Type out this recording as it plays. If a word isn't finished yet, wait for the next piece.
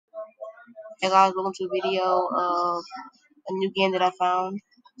Hey guys, welcome to a video of a new game that I found.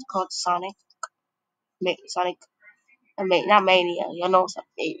 It's called Sonic, not Mania. Y'all know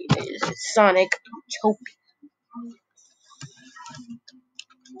it's Sonic Utopia.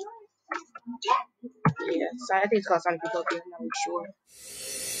 Yeah, so I think it's called Sonic Utopia. I'm not really sure.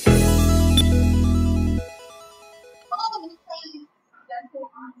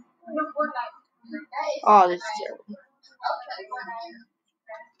 Oh, this is terrible.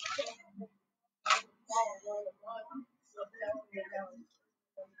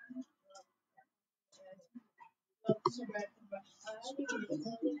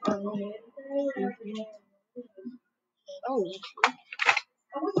 Oh,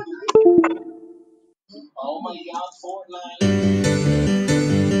 oh my God, Fortnite.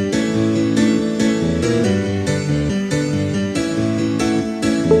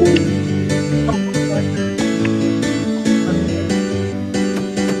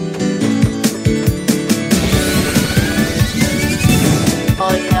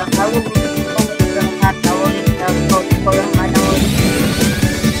 Oh yeah, I will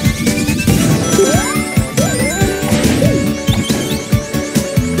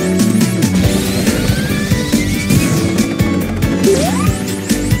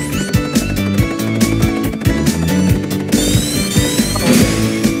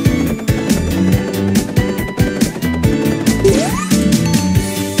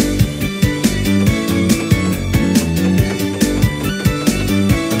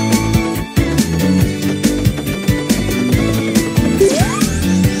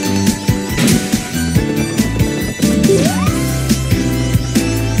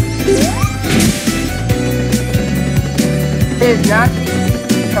There's nothing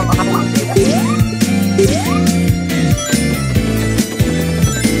from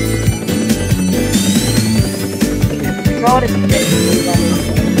road is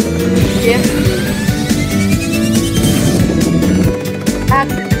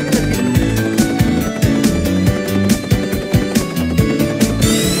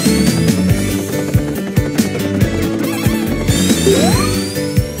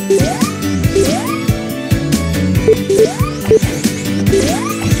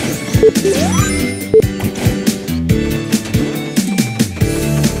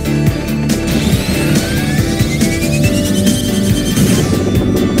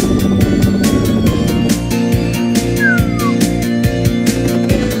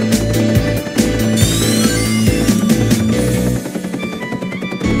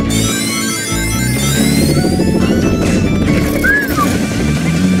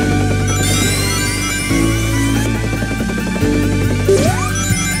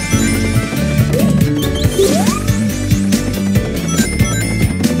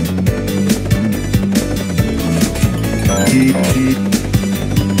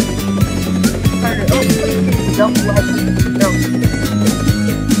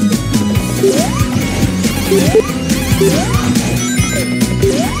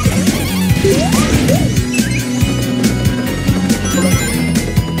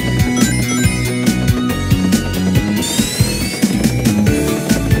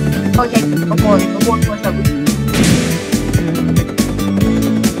okay, before something.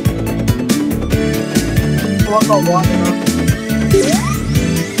 Walk on water.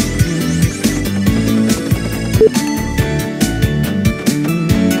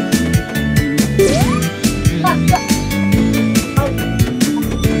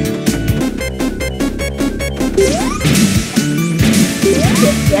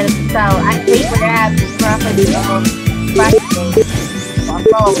 So I hate when that happens. When I play my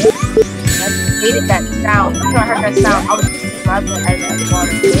phone, I hated that sound. After I heard that sound, I was laughing at that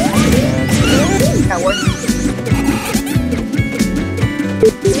water. That works.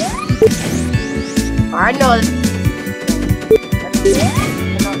 I know this.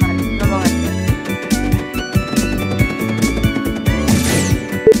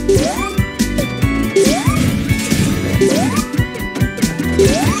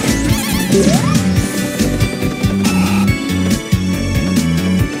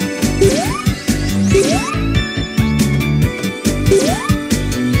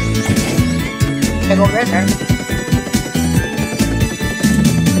 Go over there.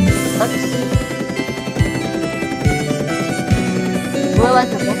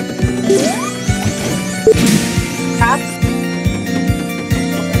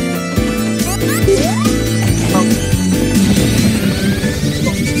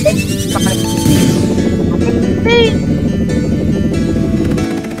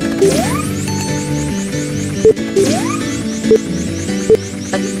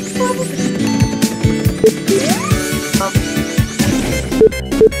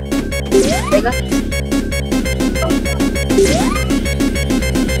 Omega.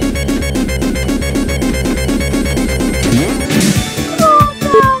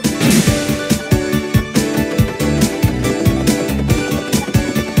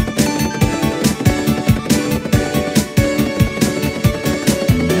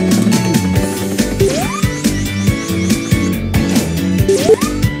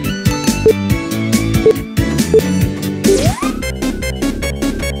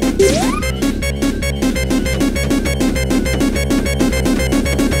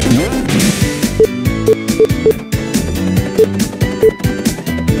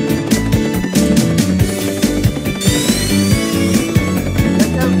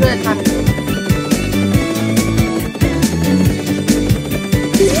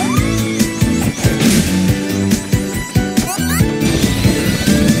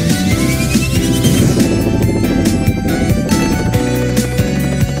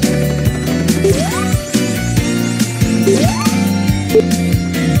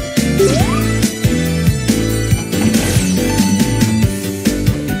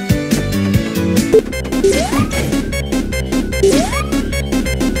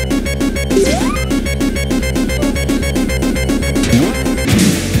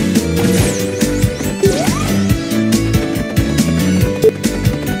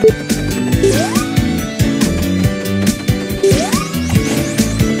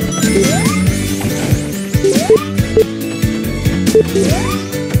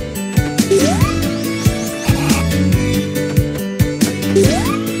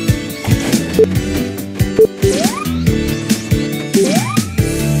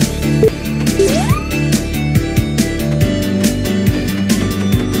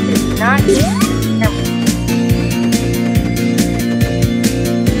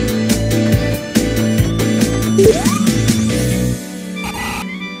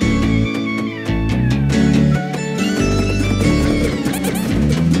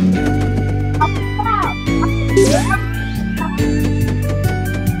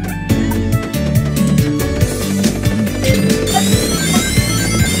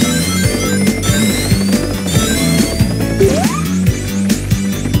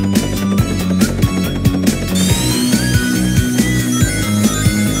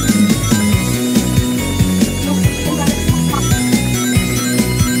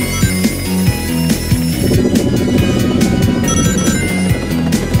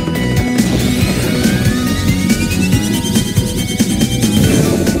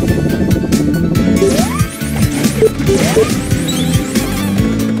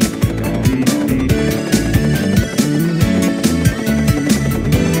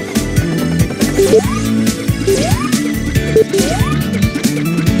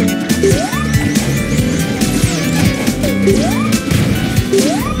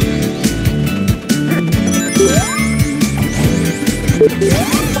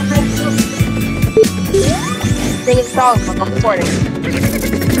 Singing songs like I'm recording.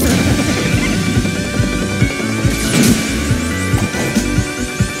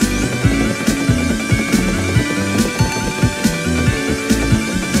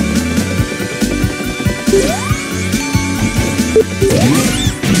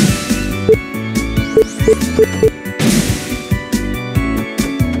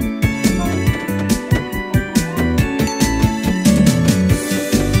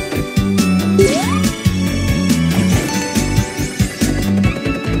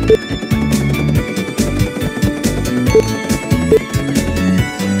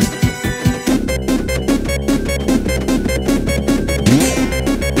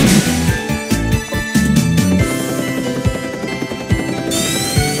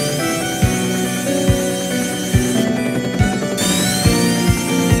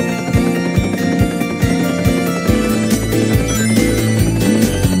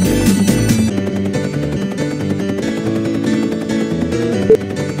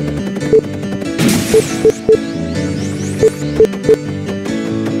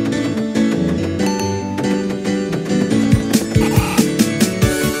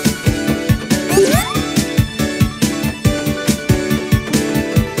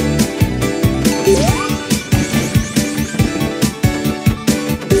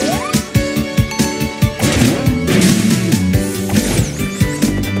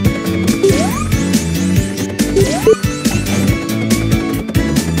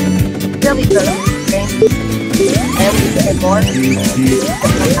 Really good game. And we get more.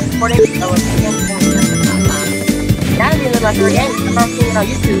 Now we look like we're again. I'm not seeing it on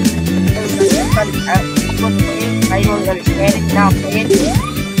YouTube. I don't understand it. Now play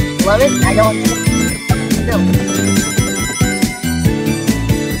it. Love it. I don't still.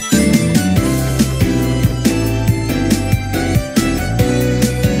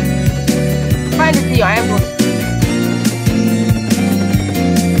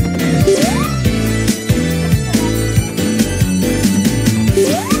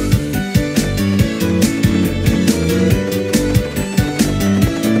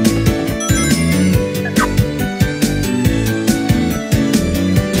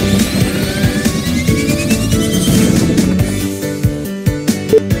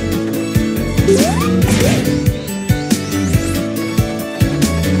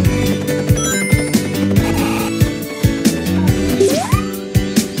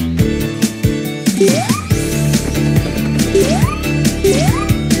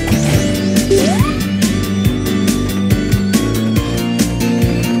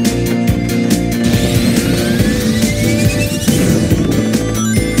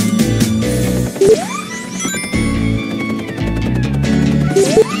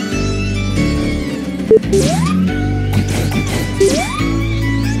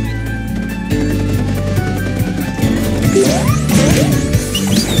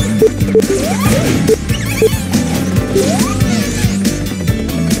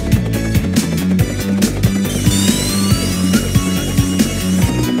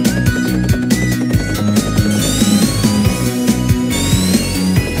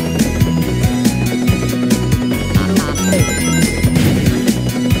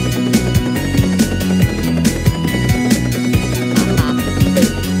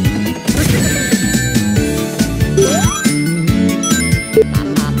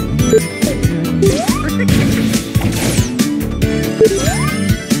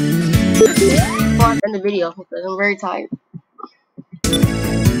 end the video because I'm very tired.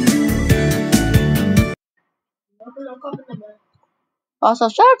 Also,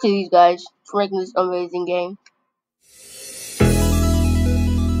 shout out to these guys for making this amazing game.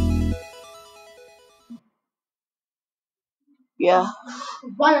 Yeah,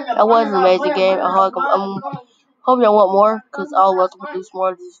 that was an amazing game. Hope y'all want more because I'll love to produce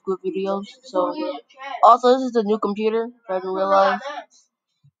more of these good videos. So, also, this is a new computer, if I didn't realize.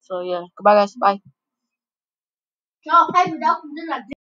 So, yeah, goodbye, guys. Bye.